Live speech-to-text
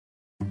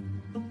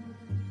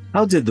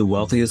How did the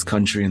wealthiest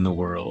country in the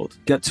world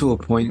get to a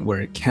point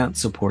where it can't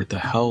support the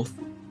health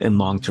and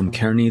long-term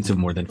care needs of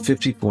more than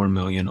 54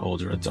 million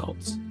older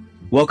adults?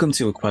 Welcome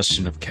to A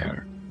Question of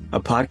Care, a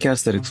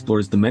podcast that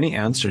explores the many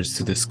answers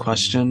to this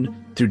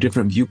question through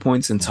different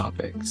viewpoints and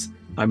topics.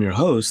 I'm your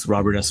host,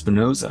 Robert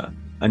Espinoza,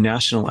 a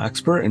national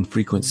expert and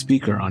frequent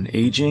speaker on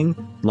aging,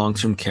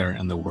 long-term care,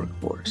 and the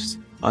workforce.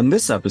 On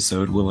this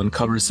episode, we'll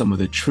uncover some of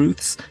the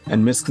truths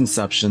and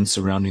misconceptions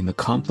surrounding the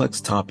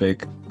complex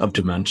topic of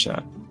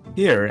dementia.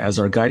 Here, as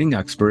our guiding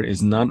expert,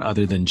 is none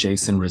other than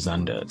Jason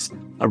Resendez,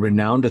 a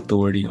renowned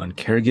authority on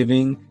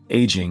caregiving,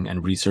 aging,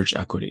 and research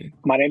equity.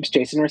 My name is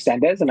Jason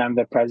Resendez, and I'm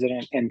the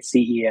president and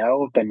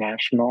CEO of the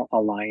National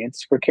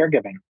Alliance for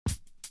Caregiving.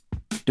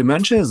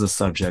 Dementia is a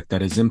subject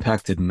that has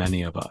impacted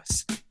many of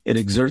us. It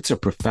exerts a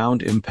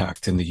profound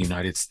impact in the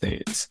United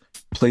States,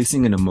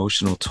 placing an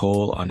emotional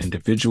toll on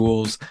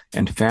individuals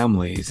and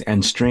families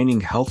and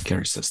straining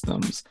healthcare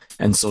systems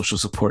and social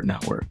support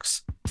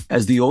networks.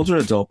 As the older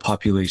adult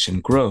population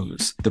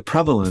grows, the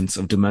prevalence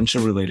of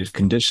dementia-related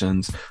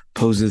conditions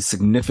poses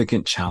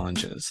significant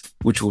challenges,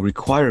 which will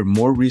require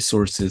more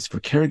resources for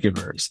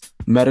caregivers,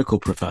 medical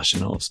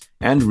professionals,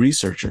 and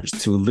researchers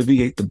to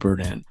alleviate the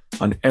burden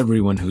on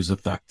everyone who's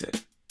affected.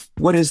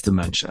 What is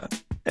dementia,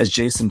 as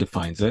Jason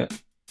defines it?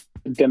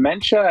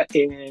 Dementia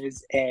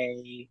is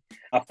a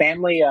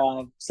family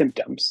of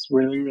symptoms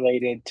really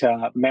related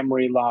to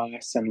memory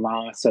loss and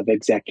loss of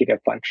executive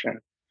function.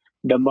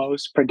 The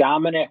most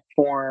predominant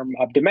form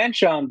of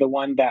dementia, the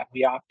one that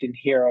we often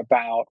hear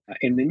about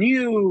in the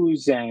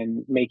news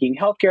and making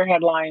healthcare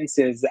headlines,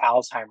 is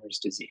Alzheimer's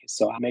disease.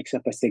 So it makes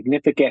up a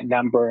significant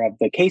number of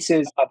the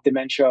cases of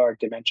dementia or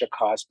dementia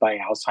caused by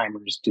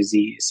Alzheimer's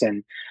disease.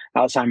 And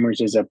Alzheimer's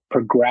is a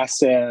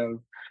progressive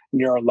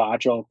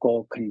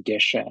neurological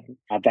condition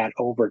that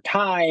over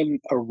time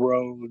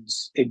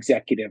erodes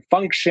executive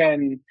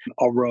function,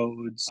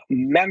 erodes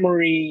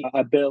memory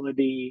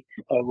ability,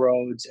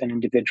 erodes an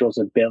individual's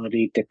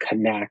ability to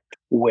connect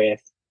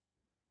with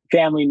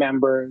family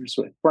members,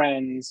 with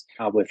friends,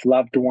 with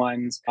loved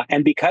ones.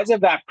 And because of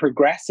that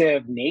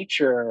progressive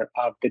nature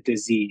of the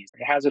disease,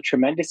 it has a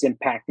tremendous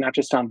impact, not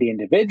just on the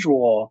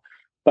individual,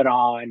 but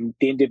on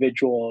the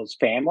individual's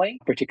family,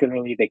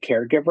 particularly the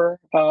caregiver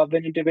of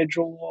an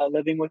individual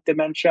living with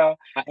dementia,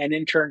 and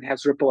in turn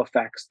has ripple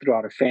effects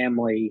throughout a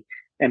family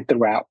and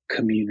throughout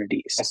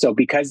communities. So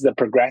because the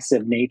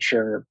progressive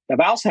nature of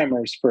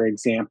Alzheimer's, for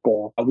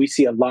example, we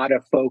see a lot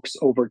of folks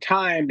over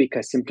time,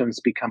 because symptoms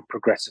become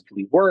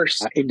progressively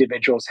worse,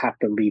 individuals have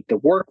to leave the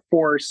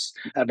workforce.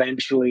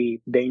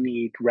 Eventually, they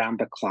need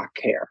round-the-clock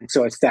care.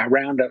 So it's that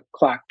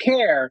round-the-clock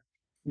care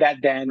that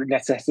then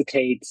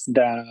necessitates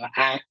the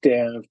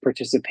active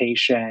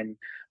participation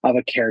of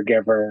a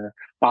caregiver,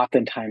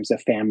 oftentimes a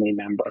family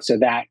member. So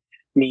that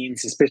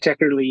means,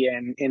 particularly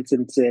in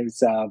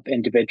instances of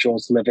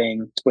individuals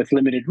living with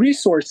limited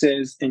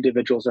resources,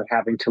 individuals are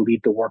having to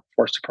leave the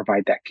workforce to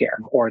provide that care,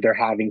 or they're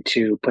having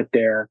to put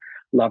their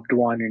loved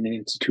one in an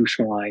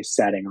institutionalized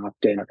setting,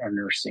 often a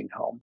nursing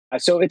home.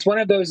 So it's one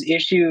of those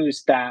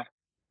issues that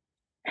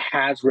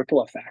has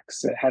ripple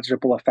effects. It has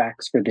ripple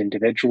effects for the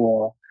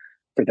individual,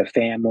 for the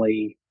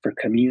family, for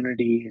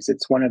communities.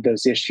 It's one of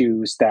those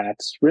issues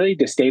that's really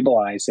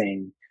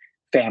destabilizing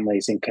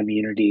families and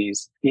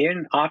communities,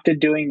 and often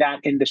doing that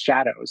in the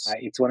shadows.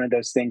 It's one of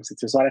those things that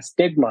there's a lot of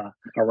stigma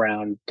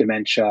around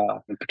dementia,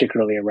 and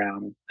particularly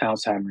around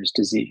Alzheimer's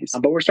disease.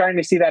 But we're starting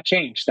to see that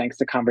change thanks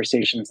to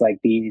conversations like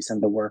these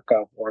and the work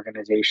of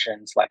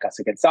organizations like Us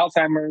Against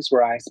Alzheimer's,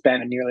 where I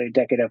spent nearly a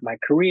decade of my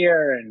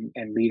career,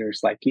 and leaders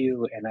like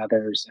you and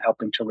others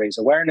helping to raise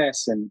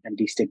awareness and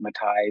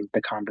destigmatize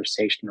the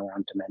conversation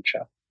around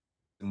dementia.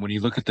 And when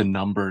you look at the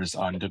numbers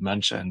on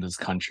dementia in this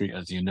country,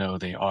 as you know,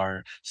 they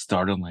are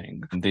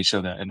startling. They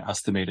show that an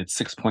estimated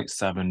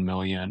 6.7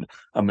 million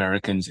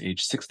Americans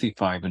aged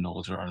 65 and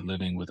older are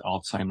living with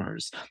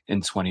Alzheimer's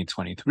in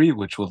 2023,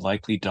 which will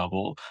likely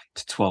double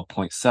to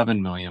 12.7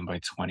 million by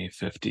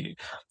 2050.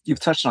 You've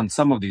touched on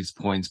some of these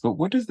points, but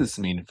what does this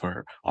mean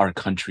for our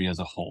country as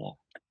a whole?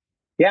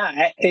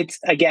 Yeah, it's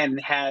again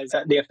has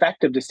the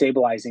effect of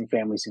destabilizing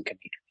families and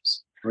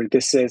communities.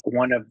 This is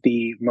one of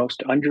the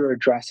most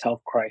under-addressed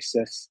health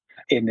crises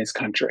in this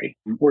country.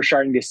 We're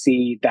starting to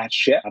see that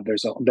shift.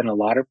 There's been a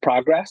lot of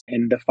progress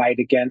in the fight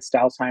against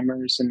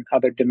Alzheimer's and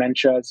other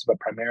dementias, but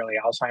primarily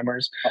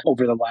Alzheimer's,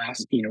 over the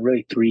last,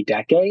 really 3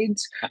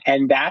 decades.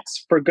 And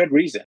that's for good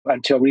reason.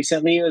 Until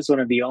recently, it was one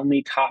of the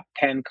only top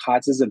 10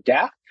 causes of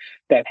death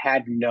that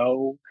had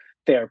no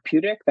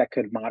therapeutic that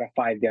could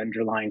modify the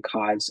underlying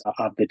cause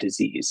of the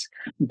disease.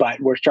 But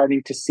we're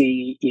starting to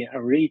see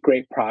really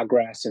great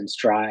progress and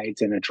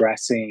strides in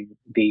addressing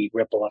the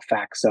ripple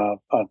effects of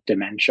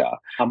dementia.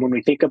 When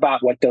we think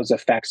about what those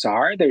effects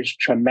are, there's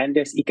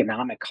tremendous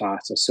economic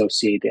costs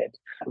associated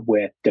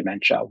with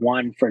dementia.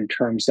 One, in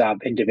terms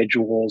of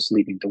individuals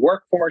leaving the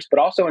workforce, but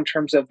also in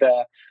terms of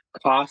the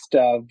cost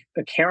of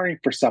caring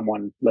for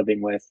someone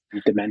living with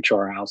dementia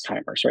or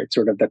Alzheimer's, right?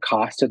 Sort of the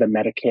cost of the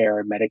Medicare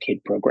and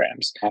Medicaid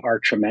programs are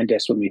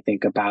tremendous when we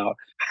think about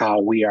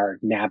how we are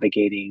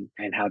navigating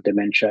and how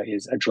dementia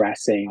is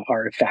addressing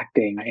or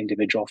affecting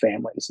individual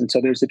families. And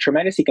so there's a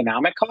tremendous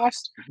economic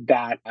cost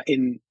that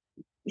in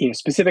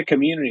specific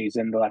communities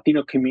in the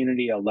Latino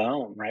community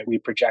alone, right? We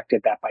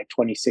projected that by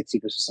 2060,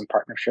 this is in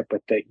partnership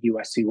with the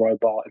USC Roy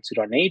Ball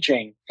Institute on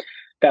Aging,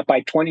 that by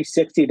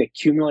 2060, the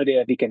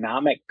cumulative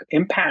economic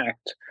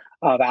impact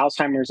of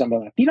Alzheimer's in the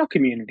Latino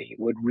community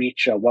would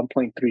reach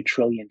 $1.3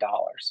 trillion.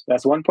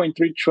 That's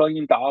 $1.3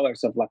 trillion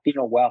of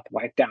Latino wealth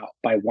wiped out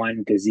by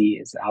one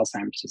disease,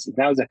 Alzheimer's disease.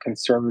 That was a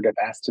conservative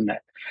estimate.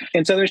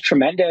 And so there's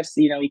tremendous,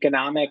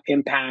 economic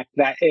impact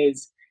that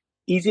is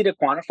easy to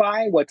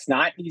quantify. What's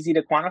not easy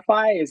to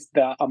quantify is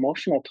the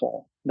emotional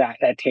toll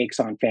that takes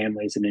on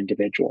families and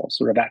individuals,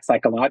 sort of that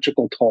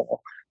psychological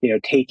toll,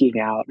 taking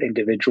out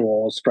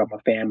individuals from a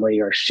family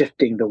or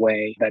shifting the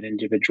way that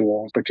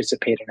individuals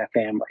participate in a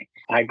family.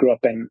 I grew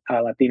up in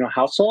a Latino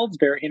households,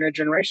 very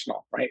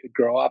intergenerational, right? We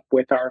grow up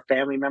with our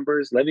family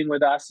members living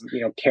with us,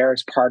 care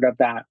is part of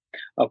that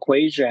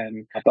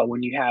equation. But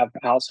when you have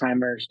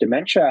Alzheimer's,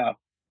 dementia,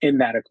 in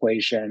that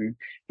equation,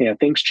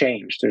 things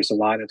change. There's a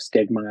lot of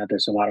stigma.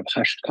 There's a lot of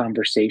hushed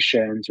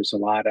conversations. There's a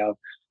lot of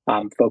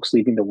folks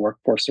leaving the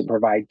workforce to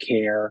provide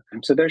care.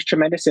 So there's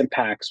tremendous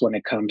impacts when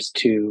it comes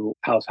to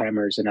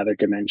Alzheimer's and other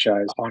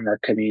dementias on our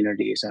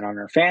communities and on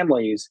our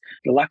families.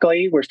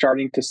 Luckily, we're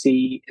starting to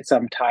see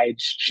some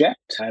tides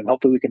shift. And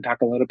hopefully we can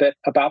talk a little bit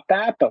about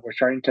that, but we're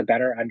starting to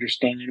better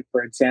understand,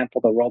 for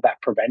example, the role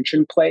that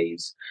prevention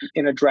plays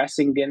in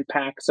addressing the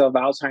impacts of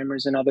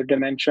Alzheimer's and other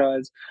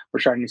dementias. We're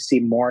starting to see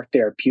more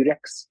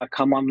therapeutics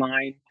come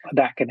online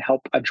that can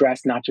help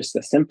address not just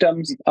the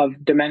symptoms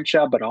of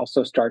dementia, but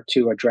also start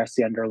to address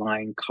the underlying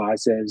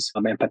causes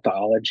and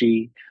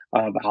pathology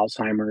of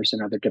Alzheimer's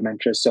and other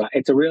dementias. So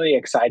it's a really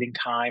exciting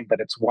time, but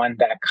it's one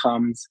that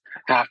comes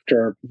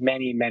after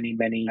many, many,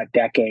 many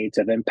decades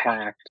of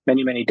impact,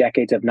 many, many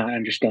decades of not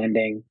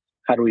understanding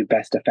how do we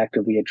best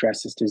effectively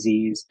address this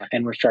disease.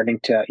 And we're starting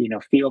to,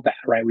 feel that,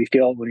 right? We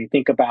feel when you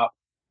think about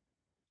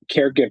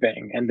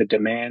caregiving and the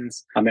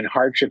demands and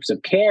hardships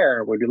of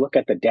care, when you look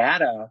at the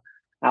data,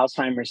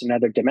 Alzheimer's and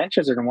other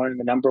dementias are one of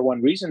the number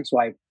one reasons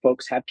why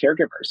folks have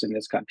caregivers in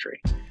this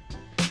country.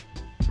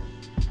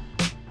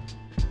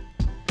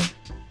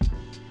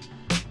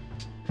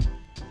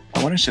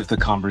 I want to shift the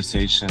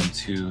conversation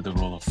to the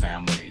role of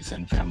families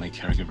and family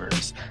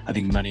caregivers. I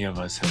think many of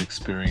us have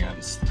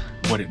experienced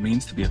what it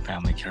means to be a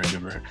family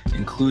caregiver,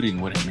 including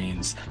what it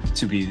means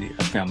to be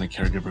a family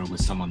caregiver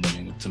with someone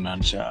living with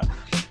dementia.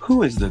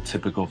 Who is the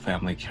typical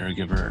family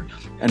caregiver,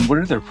 and what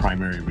are their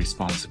primary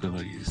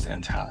responsibilities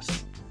and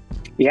tasks?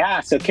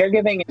 Yeah, so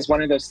caregiving is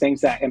one of those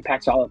things that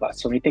impacts all of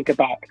us. When we think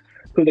about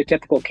who the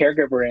typical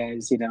caregiver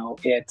is,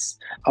 it's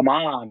a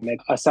mom,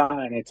 it's a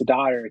son, it's a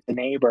daughter, it's a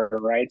neighbor,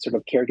 right? Sort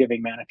of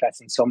caregiving manifests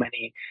in so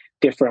many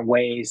different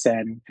ways.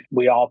 And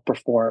we all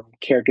perform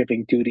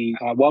caregiving duty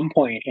at one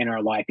point in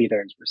our life, either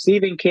as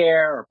receiving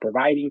care or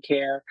providing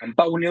care.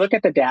 But when you look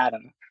at the data,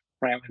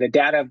 right, the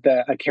data of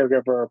a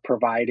caregiver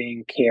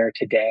providing care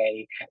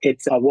today,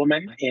 it's a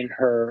woman in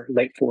her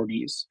late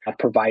 40s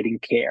providing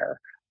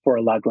care for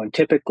a loved one,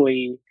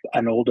 typically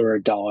an older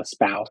adult, a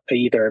spouse,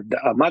 either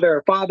a mother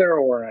or father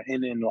or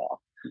an in-law.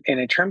 And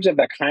in terms of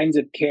the kinds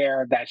of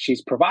care that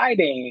she's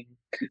providing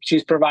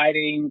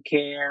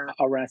care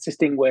around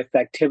assisting with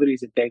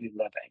activities of daily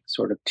living,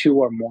 sort of 2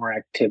 or more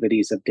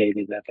activities of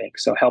daily living.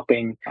 So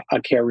helping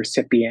a care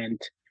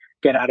recipient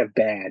get out of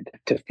bed,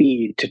 to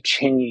feed, to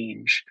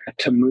change,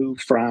 to move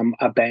from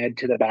a bed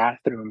to the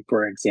bathroom,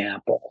 for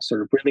example,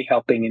 sort of really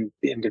helping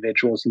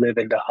individuals live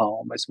in the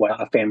home is what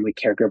a family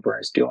caregiver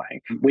is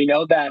doing. We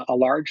know that a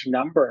large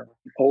number,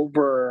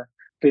 over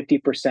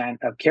 50%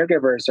 of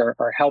caregivers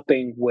are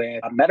helping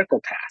with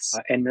medical tasks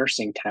and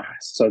nursing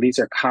tasks. So these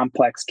are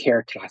complex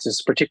care tasks.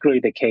 It's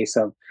particularly the case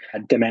of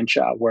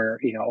dementia, where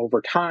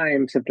over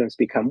time symptoms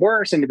become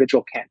worse.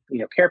 Individual can't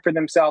care for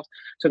themselves,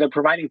 so they're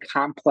providing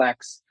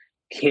complex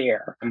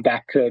care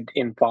that could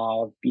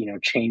involve,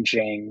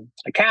 changing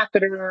a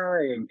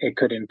catheter. It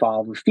could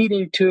involve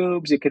feeding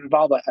tubes. It could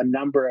involve a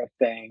number of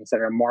things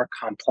that are more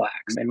complex.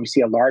 And we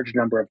see a large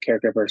number of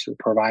caregivers who are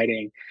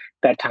providing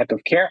that type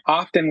of care,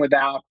 often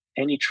without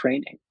any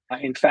training.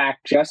 In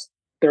fact, just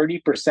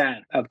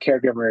 30% of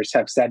caregivers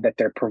have said that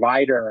their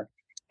provider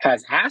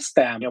has asked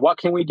them, what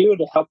can we do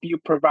to help you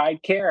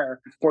provide care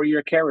for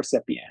your care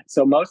recipient?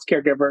 So most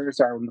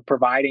caregivers are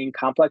providing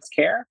complex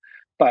care,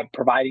 but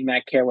providing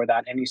that care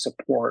without any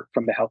support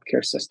from the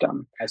healthcare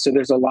system. And so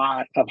there's a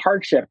lot of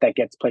hardship that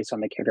gets placed on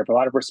the caregiver, a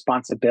lot of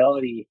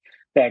responsibility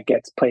that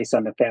gets placed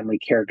on the family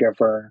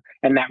caregiver.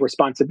 And that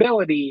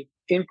responsibility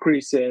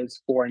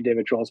increases for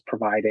individuals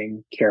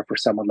providing care for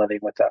someone living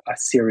with a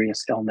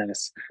serious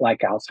illness like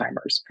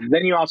Alzheimer's.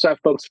 Then you also have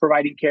folks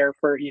providing care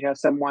for,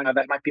 someone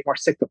that might be more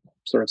cyclical,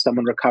 sort of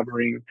someone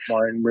recovering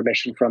or in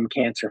remission from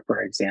cancer,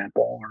 for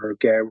example, or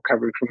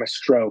recovering from a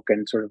stroke,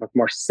 and sort of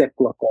more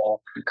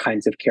cyclical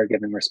kinds of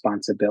caregiving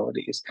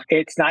responsibilities.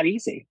 It's not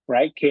easy,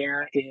 right?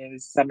 Care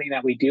is something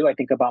that we do. I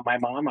think about my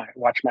mom. I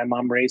watched my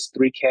mom raise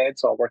 3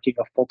 kids while working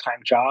a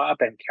full-time job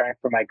and caring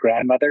for my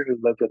grandmother who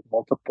lived with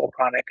multiple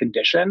chronic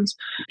conditions.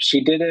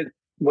 She did it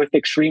with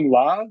extreme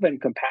love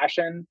and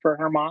compassion for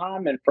her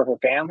mom and for her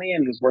family,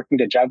 and was working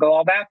to juggle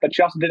all that. But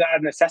she also did it out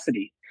of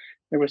necessity.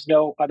 There was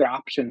no other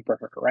option for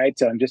her, right?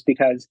 So, and just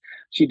because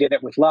she did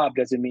it with love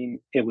doesn't mean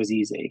it was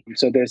easy.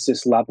 So there's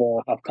this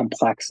level of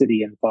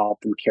complexity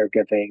involved in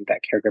caregiving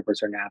that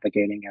caregivers are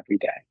navigating every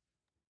day.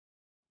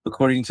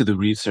 According to the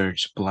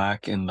research,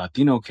 Black and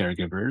Latino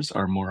caregivers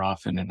are more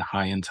often in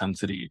high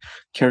intensity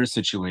care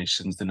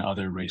situations than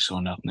other racial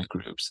and ethnic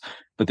groups,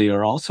 but they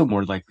are also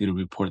more likely to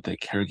report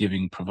that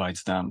caregiving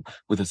provides them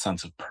with a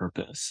sense of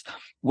purpose.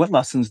 What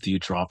lessons do you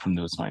draw from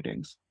those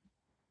findings?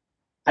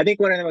 I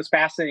think one of the most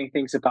fascinating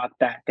things about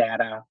that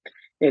data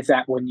is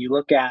that when you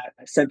look at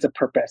a sense of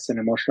purpose and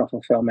emotional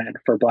fulfillment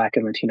for Black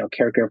and Latino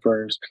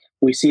caregivers,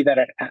 we see that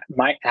it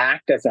might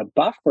act as a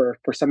buffer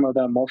for some of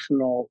the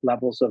emotional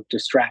levels of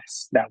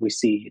distress that we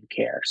see in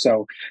care.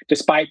 So,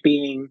 despite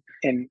being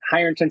in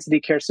higher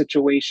intensity care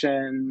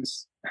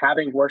situations,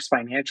 having worse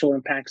financial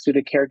impacts due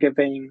to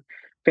caregiving,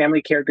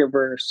 family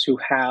caregivers who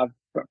have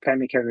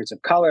family caregivers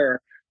of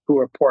color who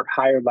report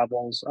higher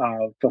levels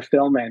of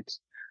fulfillment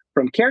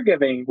from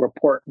caregiving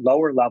report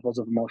lower levels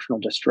of emotional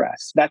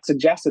distress. That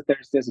suggests that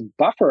there's this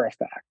buffer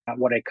effect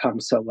when it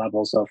comes to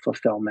levels of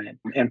fulfillment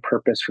and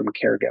purpose from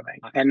caregiving.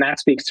 And that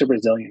speaks to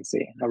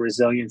resiliency, a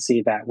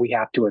resiliency that we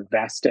have to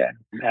invest in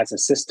as a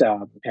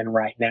system. And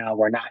right now,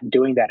 we're not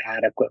doing that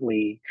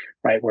adequately,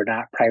 right? We're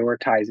not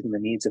prioritizing the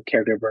needs of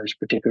caregivers,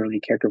 particularly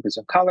caregivers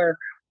of color.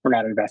 We're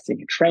not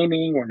investing in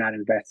training. We're not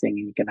investing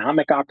in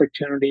economic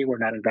opportunity. We're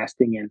not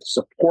investing in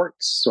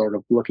supports, sort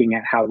of looking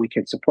at how we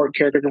can support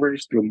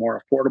caregivers through more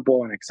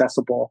affordable and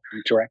accessible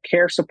direct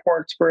care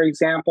supports, for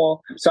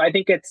example. So I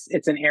think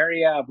it's an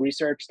area of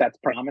research that's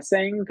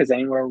promising, because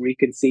anywhere we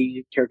can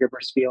see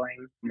caregivers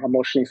feeling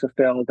emotionally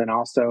fulfilled and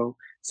also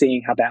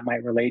seeing how that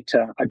might relate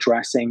to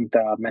addressing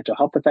the mental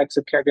health effects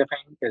of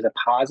caregiving is a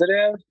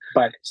positive,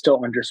 but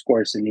still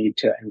underscores the need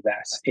to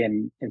invest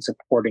in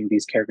supporting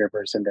these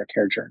caregivers in their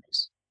care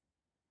journeys.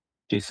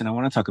 Jason, I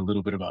want to talk a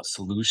little bit about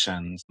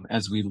solutions.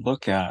 As we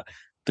look at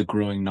the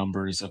growing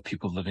numbers of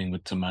people living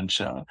with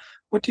dementia,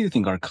 what do you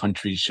think our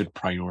country should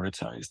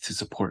prioritize to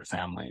support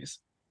families?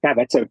 Yeah,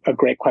 that's a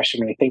great question.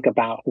 When we think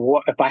about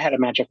what if I had a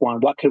magic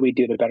wand, what could we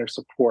do to better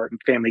support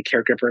family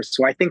caregivers?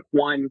 So I think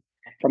one,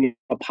 from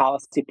a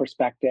policy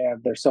perspective,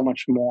 there's so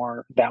much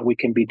more that we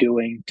can be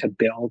doing to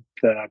build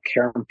the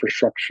care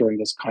infrastructure in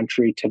this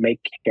country to make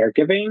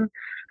caregiving,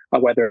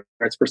 whether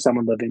it's for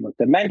someone living with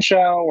dementia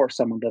or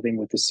someone living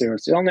with a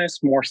serious illness,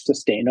 more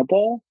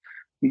sustainable,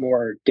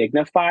 more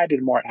dignified,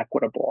 and more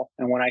equitable.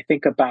 And when I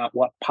think about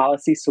what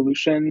policy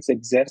solutions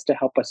exist to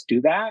help us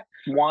do that,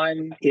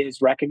 one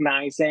is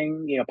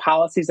recognizing,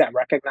 policies that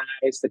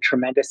recognize the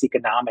tremendous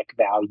economic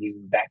value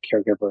that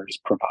caregivers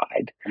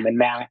provide.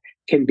 And that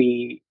can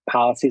be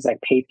policies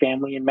like paid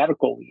family and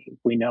medical leave.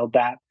 We know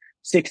that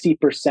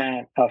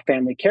 60% of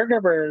family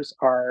caregivers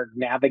are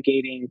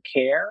navigating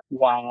care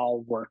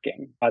while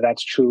working.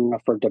 That's true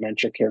for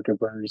dementia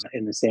caregivers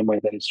in the same way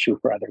that it's true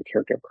for other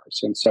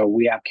caregivers. And so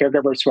we have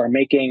caregivers who are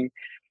making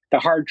the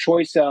hard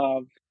choice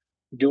of,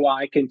 do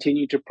I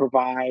continue to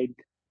provide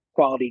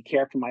quality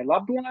care for my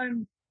loved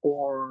one,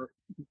 or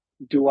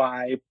do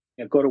I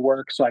go to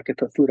work so I could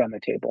put food on the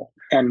table?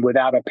 And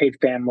without a paid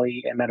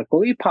family and medical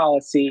leave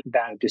policy,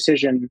 that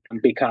decision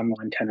becomes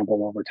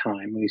untenable over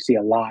time. We see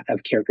a lot of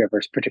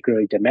caregivers,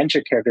 particularly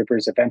dementia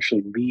caregivers,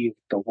 eventually leave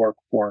the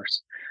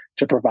workforce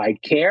to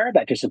provide care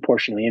that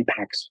disproportionately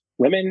impacts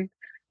women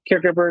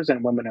caregivers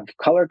and women of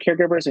color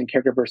caregivers and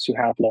caregivers who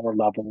have lower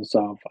levels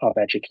of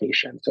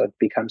education. So it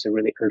becomes a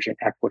really urgent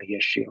equity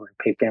issue. And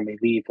paid family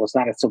leave was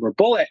not a silver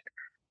bullet,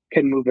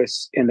 can move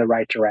us in the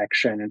right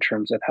direction in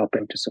terms of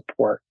helping to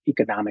support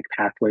economic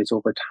pathways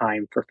over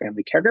time for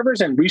family caregivers.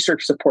 And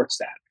research supports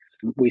that.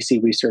 We see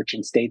research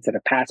in states that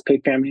have passed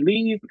paid family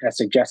leave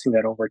suggesting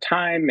that over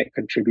time it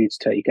contributes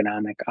to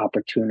economic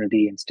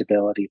opportunity and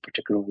stability,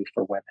 particularly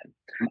for women.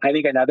 I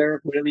think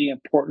another really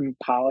important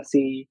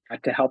policy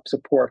to help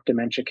support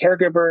dementia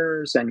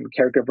caregivers and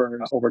caregivers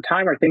over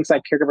time are things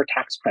like caregiver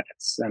tax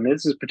credits. And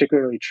this is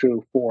particularly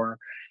true for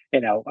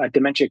a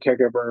dementia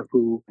caregiver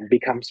who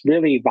becomes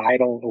really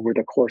vital over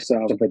the course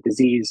of a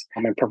disease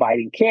and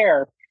providing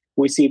care.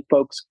 We see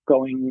folks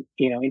going,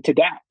 into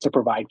debt to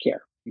provide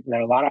care. There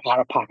are a lot of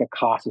out-of-pocket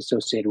costs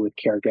associated with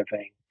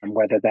caregiving, and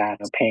whether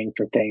that's paying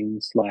for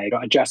things like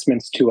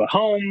adjustments to a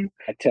home,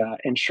 to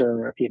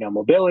ensure,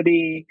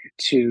 mobility,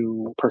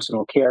 to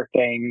personal care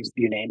things,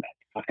 you name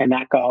it. And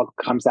that all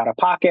comes out of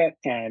pocket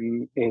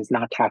and is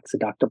not tax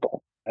deductible.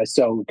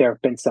 So there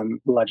have been some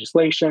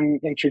legislation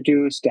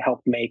introduced to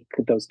help make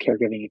those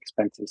caregiving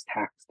expenses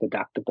tax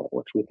deductible,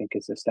 which we think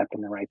is a step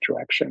in the right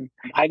direction.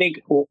 I think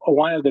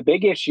one of the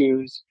big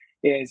issues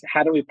is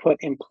how do we put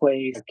in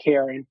place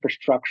care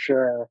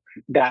infrastructure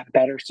that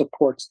better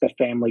supports the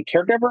family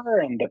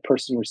caregiver and the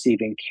person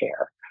receiving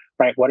care?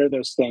 Right? What are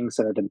those things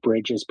that are the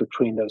bridges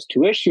between those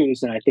two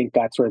issues? And I think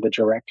that's where the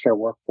direct care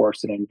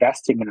workforce and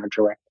investing in our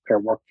direct care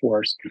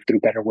workforce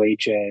through better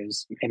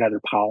wages and other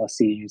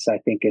policies, I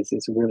think is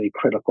really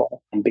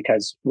critical,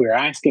 because we're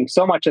asking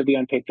so much of the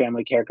unpaid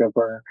family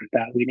caregiver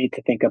that we need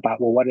to think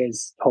about, well, what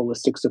does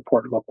holistic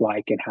support look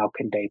like and how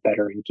can they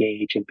better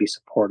engage and be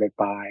supported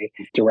by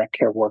direct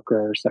care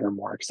workers that are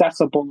more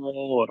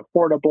accessible and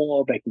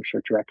affordable, making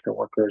sure direct care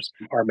workers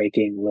are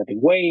making a living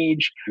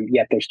wage,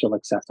 yet they're still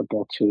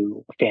accessible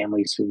to families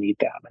who need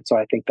them. And so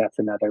I think that's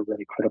another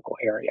really critical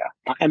area.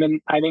 And then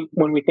I think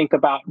when we think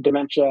about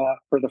dementia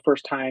for the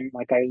first time,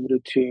 like I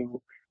alluded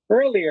to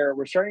earlier,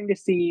 we're starting to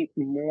see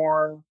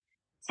more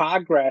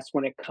progress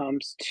when it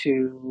comes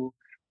to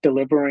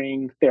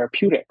delivering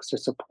therapeutics to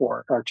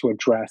support or to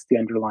address the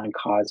underlying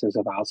causes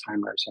of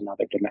Alzheimer's and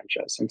other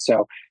dementias. And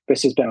so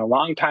this has been a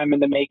long time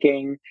in the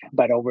making,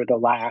 but over the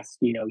last,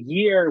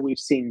 year, we've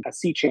seen a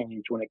sea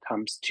change when it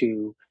comes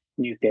to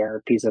new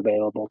therapies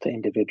available to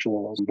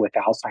individuals with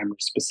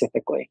Alzheimer's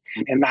specifically.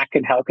 And that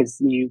can help because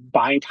you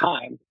buy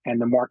time. And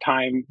the more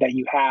time that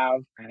you have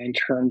in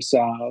terms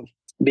of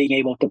being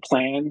able to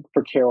plan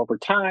for care over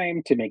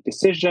time, to make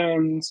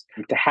decisions,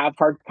 to have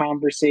hard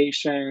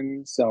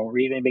conversations, or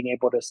even being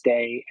able to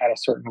stay at a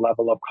certain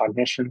level of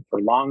cognition for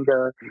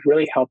longer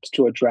really helps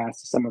to address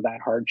some of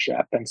that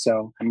hardship. And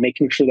so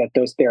making sure that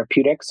those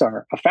therapeutics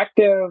are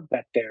effective,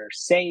 that they're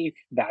safe,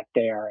 that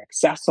they are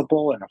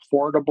accessible and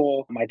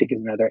affordable, I think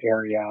is another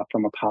area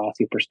from a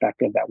policy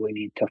perspective that we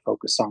need to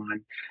focus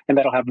on. And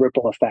that'll have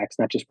ripple effects,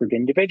 not just for the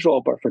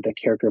individual, but for the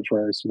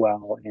caregiver as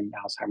well in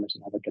Alzheimer's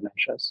and other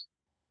dementias.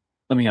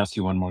 Let me ask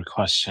you one more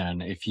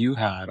question. If you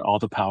had all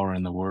the power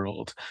in the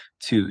world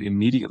to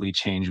immediately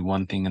change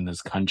one thing in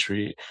this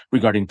country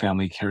regarding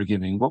family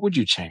caregiving, what would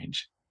you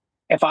change?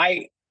 If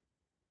I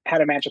had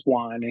a magic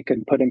wand and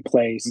could put in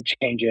place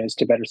changes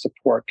to better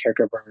support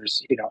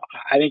caregivers,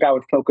 I think I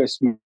would focus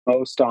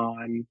most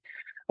on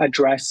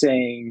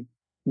addressing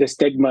the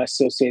stigma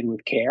associated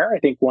with care. I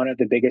think one of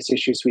the biggest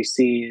issues we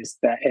see is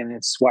that, and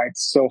it's why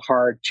it's so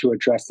hard to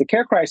address the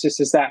care crisis,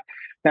 is that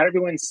not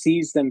everyone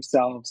sees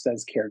themselves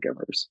as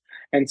caregivers.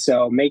 And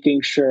so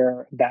making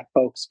sure that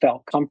folks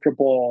felt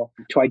comfortable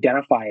to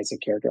identify as a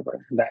caregiver,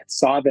 that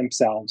saw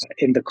themselves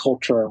in the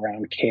culture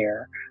around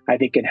care, I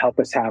think can help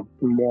us have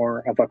more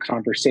of a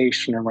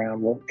conversation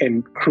around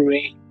and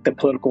create the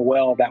political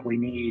will that we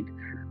need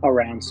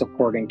around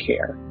supporting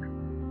care.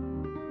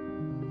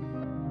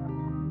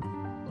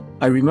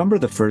 I remember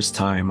the first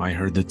time I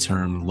heard the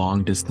term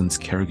long-distance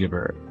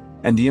caregiver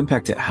and the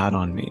impact it had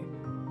on me.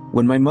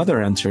 When my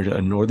mother entered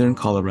a northern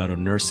Colorado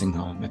nursing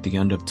home at the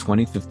end of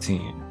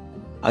 2015,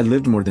 I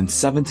lived more than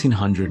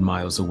 1,700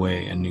 miles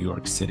away in New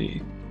York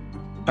City.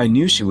 I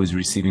knew she was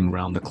receiving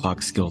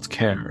round-the-clock skilled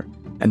care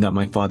and that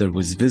my father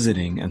was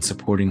visiting and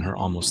supporting her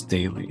almost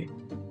daily.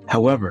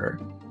 However,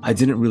 I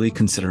didn't really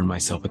consider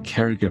myself a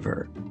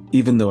caregiver,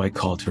 even though I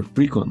called her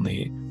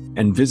frequently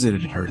and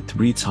visited her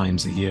 3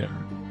 times a year.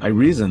 I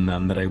reasoned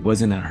then that I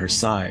wasn't at her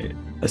side,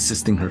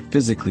 assisting her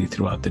physically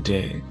throughout the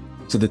day,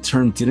 so the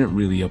term didn't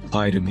really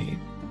apply to me,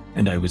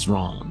 and I was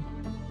wrong.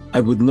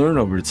 I would learn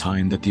over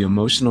time that the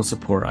emotional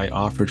support I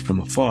offered from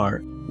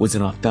afar was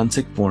an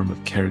authentic form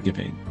of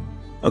caregiving.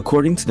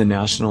 According to the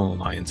National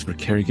Alliance for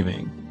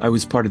Caregiving, I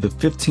was part of the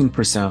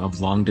 15%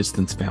 of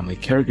long-distance family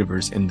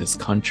caregivers in this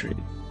country,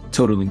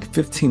 totaling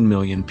 15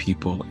 million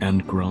people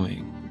and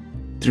growing.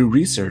 Through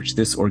research,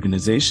 this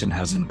organization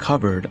has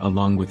uncovered,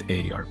 along with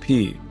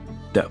AARP,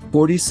 that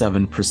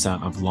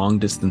 47% of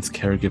long-distance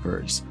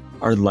caregivers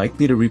are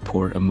likely to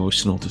report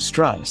emotional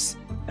distress,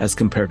 as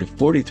compared to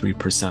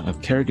 43%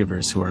 of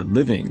caregivers who are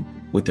living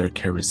with their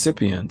care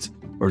recipient,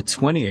 or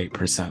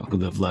 28% who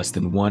live less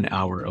than 1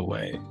 hour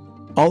away.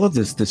 All of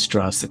this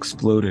distress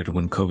exploded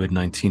when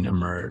COVID-19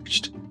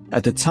 emerged.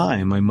 At the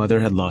time, my mother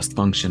had lost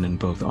function in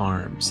both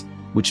arms,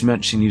 which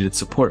meant she needed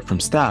support from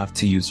staff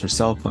to use her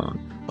cell phone,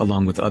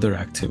 along with other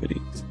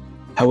activities.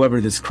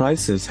 However, this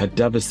crisis had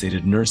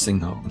devastated nursing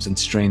homes and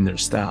strained their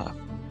staff,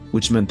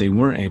 which meant they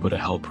weren't able to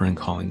help her in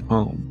calling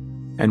home.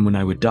 And when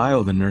I would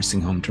dial the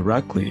nursing home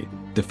directly,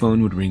 the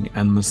phone would ring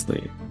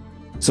endlessly.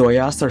 So I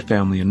asked our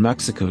family in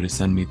Mexico to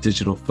send me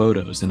digital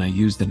photos, and I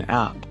used an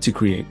app to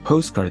create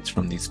postcards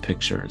from these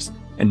pictures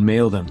and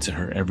mail them to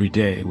her every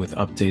day with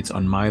updates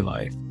on my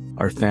life,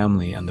 our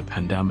family, and the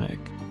pandemic.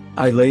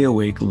 I lay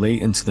awake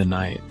late into the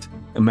night,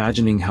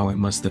 imagining how it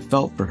must have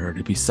felt for her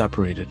to be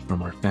separated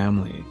from our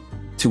family,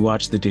 to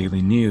watch the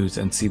daily news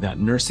and see that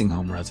nursing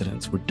home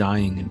residents were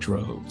dying in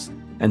droves,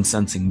 and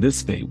sensing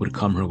this fate would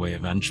come her way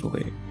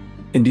eventually.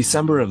 In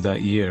December of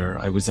that year,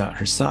 I was at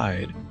her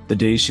side the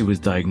day she was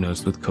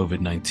diagnosed with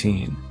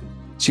COVID-19.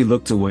 She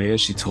looked away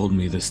as she told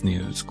me this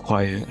news,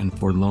 quiet and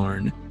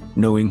forlorn,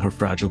 knowing her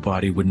fragile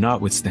body would not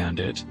withstand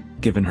it,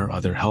 given her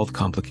other health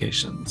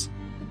complications.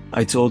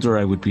 I told her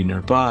I would be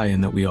nearby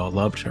and that we all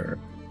loved her.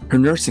 Her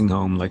nursing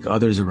home, like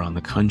others around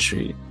the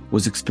country,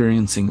 was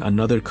experiencing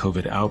another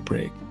COVID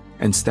outbreak,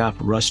 and staff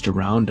rushed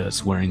around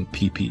us wearing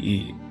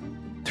PPE.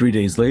 3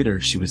 days later,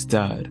 she was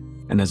dead,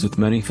 and as with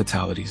many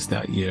fatalities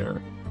that year,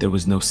 there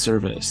was no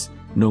service,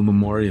 no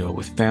memorial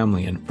with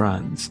family and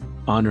friends,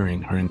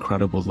 honoring her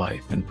incredible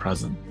life and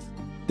presence.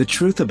 The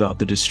truth about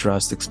the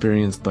distress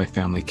experienced by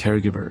family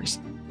caregivers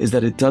is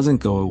that it doesn't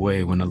go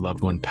away when a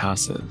loved one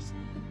passes.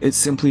 It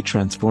simply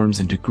transforms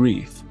into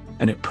grief,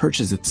 and it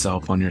perches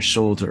itself on your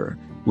shoulder,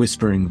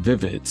 whispering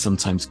vivid,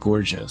 sometimes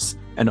gorgeous,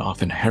 and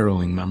often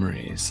harrowing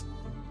memories.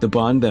 The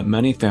bond that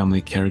many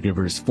family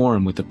caregivers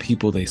form with the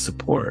people they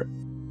support,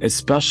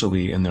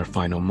 especially in their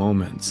final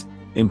moments,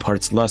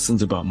 imparts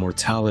lessons about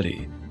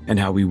mortality and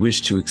how we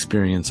wish to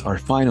experience our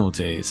final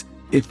days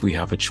if we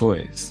have a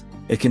choice.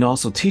 It can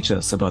also teach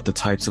us about the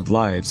types of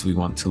lives we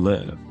want to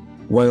live.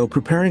 While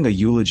preparing a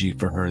eulogy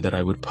for her that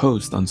I would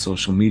post on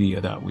social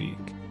media that week,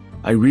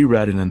 I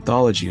reread an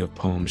anthology of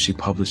poems she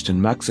published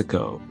in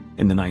Mexico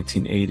in the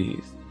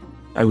 1980s.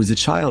 I was a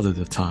child at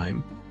the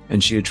time,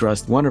 and she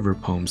addressed one of her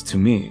poems to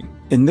me.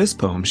 In this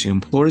poem, she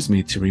implores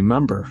me to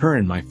remember her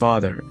and my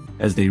father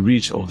as they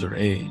reach older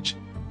age.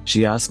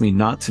 She asks me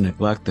not to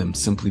neglect them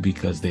simply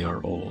because they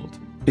are old.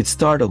 It's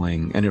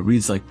startling, and it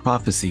reads like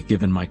prophecy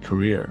given my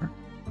career,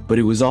 but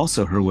it was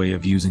also her way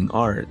of using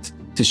art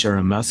to share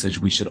a message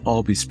we should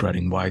all be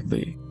spreading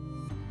widely.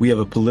 We have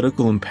a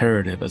political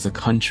imperative as a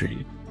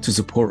country to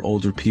support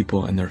older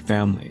people and their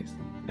families,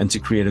 and to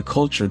create a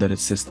culture that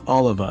assists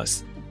all of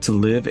us to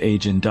live,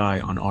 age, and die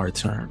on our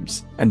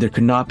terms. And there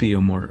could not be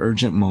a more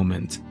urgent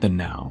moment than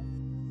now.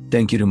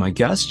 Thank you to my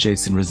guest,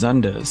 Jason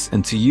Resendez,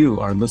 and to you,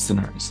 our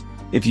listeners.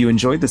 If you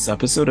enjoyed this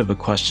episode of A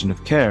Question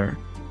of Care,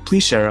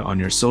 please share it on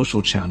your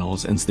social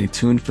channels and stay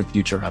tuned for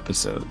future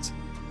episodes.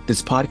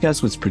 This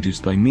podcast was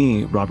produced by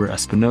me, Robert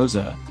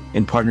Espinoza,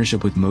 in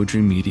partnership with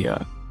Modream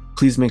Media.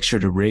 Please make sure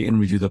to rate and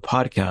review the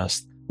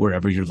podcast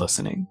wherever you're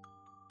listening.